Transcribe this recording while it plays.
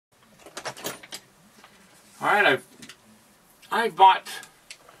Alright, I bought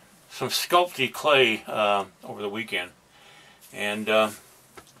some Sculpting clay over the weekend, and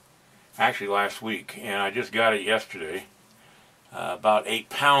actually last week, and I just got it yesterday, about 8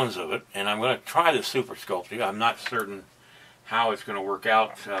 pounds of it, and I'm going to try the Super Sculpting. I'm not certain how it's going to work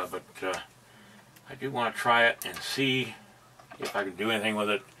out, but I do want to try it and see if I can do anything with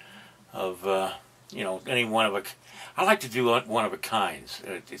it of, you know, any one of a... I like to do one of a kinds.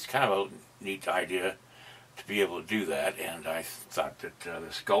 It's kind of a neat idea to be able to do that, and I thought that the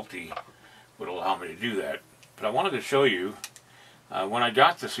Sculpting would allow me to do that. But I wanted to show you, when I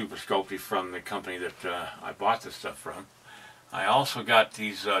got the Super Sculpting from the company that I bought this stuff from, I also got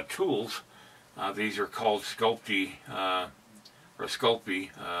these tools. These are called Sculpting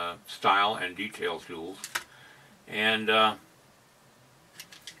Style and Detail Tools. And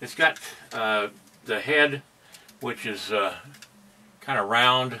it's got the head, which is kind of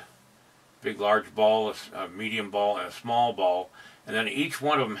round, big large ball, a medium ball, and a small ball, and then each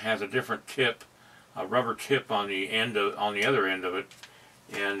one of them has a different tip, a rubber tip on the end of, on the other end of it.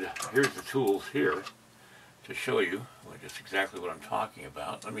 And here's the tools here to show you just exactly what I'm talking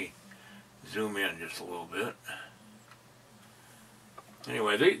about. Let me zoom in just a little bit.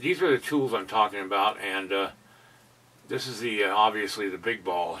 Anyway, these are the tools I'm talking about, and this is the obviously the big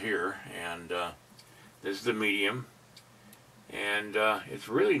ball here, and this is the medium. And it's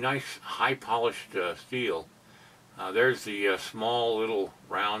really nice, high polished steel. There's the small little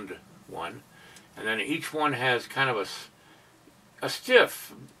round one, and then each one has kind of a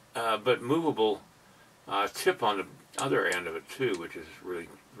stiff but movable tip on the other end of it too, which is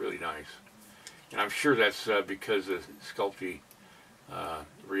really nice. And I'm sure that's because the Sculpting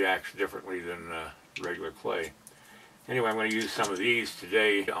reacts differently than regular clay. Anyway, I'm going to use some of these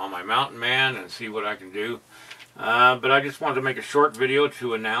today on my Mountain Man and see what I can do. But I just wanted to make a short video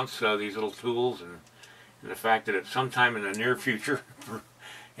to announce these little tools and the fact that it's sometime in the near future,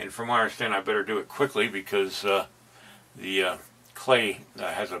 and from what I understand I better do it quickly because the clay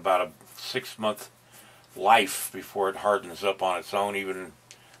has about a 6-month life before it hardens up on its own, even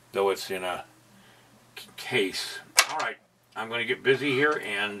though it's in a case. Alright, I'm going to get busy here,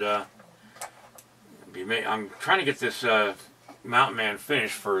 and I'm trying to get this Mountain Man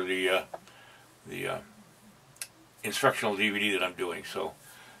finished for the instructional DVD that I'm doing, so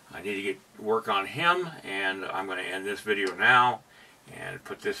I need to get work on him, and I'm going to end this video now and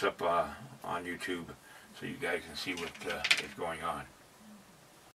put this up on YouTube so you guys can see what is going on.